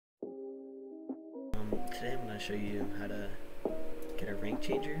Today I'm going to show you how to get a rank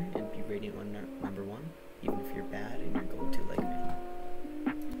changer and be Radiant number 1, even if you're bad and you're going to like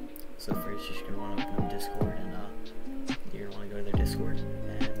me. So first you're just going to want to open up Discord, and you're going to want to go to their Discord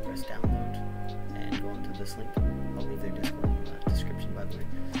and press download and go into this link. I'll leave their Discord in the description, by the way.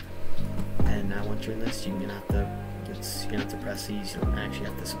 And now once you're in this, you're going to have to press these. You don't actually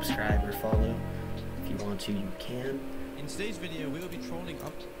have to subscribe or follow. If you want to, you can. In today's video, we will be trolling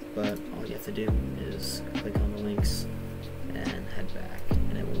up. But all you have to do is click on the links and head back,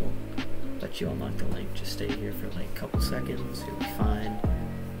 and it will let you unlock the link. Just stay here for like a couple seconds, you'll be fine,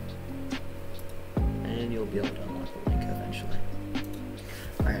 and you'll be able to unlock the link eventually.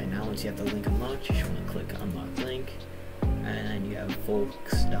 Alright, now once you have the link unlocked, you should want to click unlock link, and you have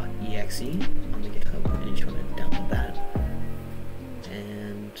Vulx.exe on the GitHub, and you just want to download that,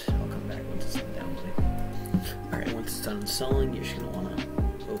 and I'll come back once it's done downloading. Alright, once it's done installing, you're just going to want to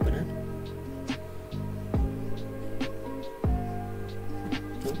open it.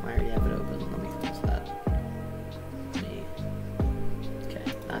 Oh, I already have it open. Let me close that. Okay,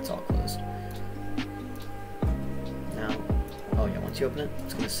 that's all closed. Now, oh yeah, once you open it,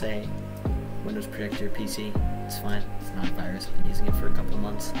 it's going to say Windows Protect Your PC. It's fine. It's not a virus. I've been using it for a couple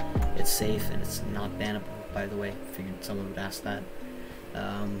months. It's safe and it's not bannable, by the way. Figured someone would ask that.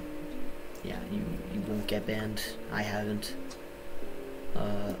 Yeah, you won't get banned. I haven't.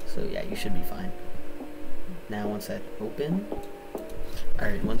 So yeah, you should be fine. Now once that open,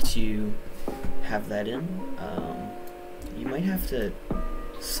 alright, once you have that in, you might have to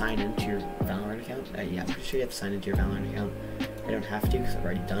sign into your Valorant account. Yeah, I'm pretty sure you have to sign into your Valorant account. I don't have to because I've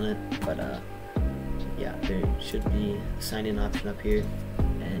already done it, but yeah, there should be a sign in option up here,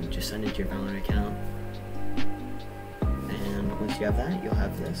 and just sign into your Valorant account. And once you have that, you'll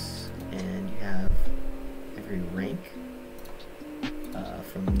have this, and you have every rank.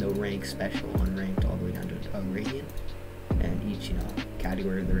 From no rank, special, unranked, all the way down to Radiant, and each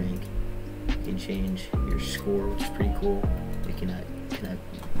category of the rank. You can change your score, which is pretty cool. You can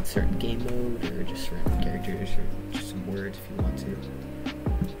insert in game mode, or just random characters, or just some words if you want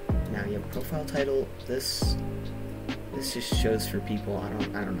to. Now you have a profile title. This just shows for people. I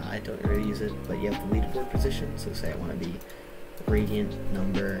don't know. I don't really use it, but you have the leaderboard position. So say I want to be Radiant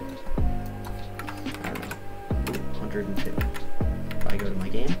number, I don't know, 102. I go to my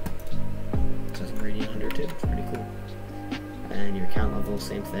game, it says Radiant 102, it's pretty cool. And your account level,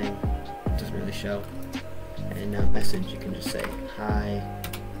 same thing, it doesn't really show. And now message, you can just say, hi,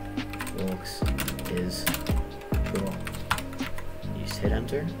 Vulx is cool. You just hit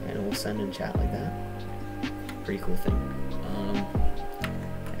enter, and it will send in chat like that. Pretty cool thing.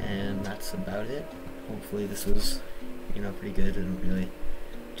 And that's about it. Hopefully this was, pretty good. I don't really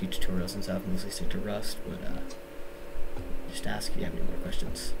do tutorials and stuff, mostly stick to Rust, but just ask if you have any more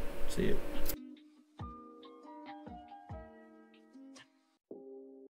questions. See you.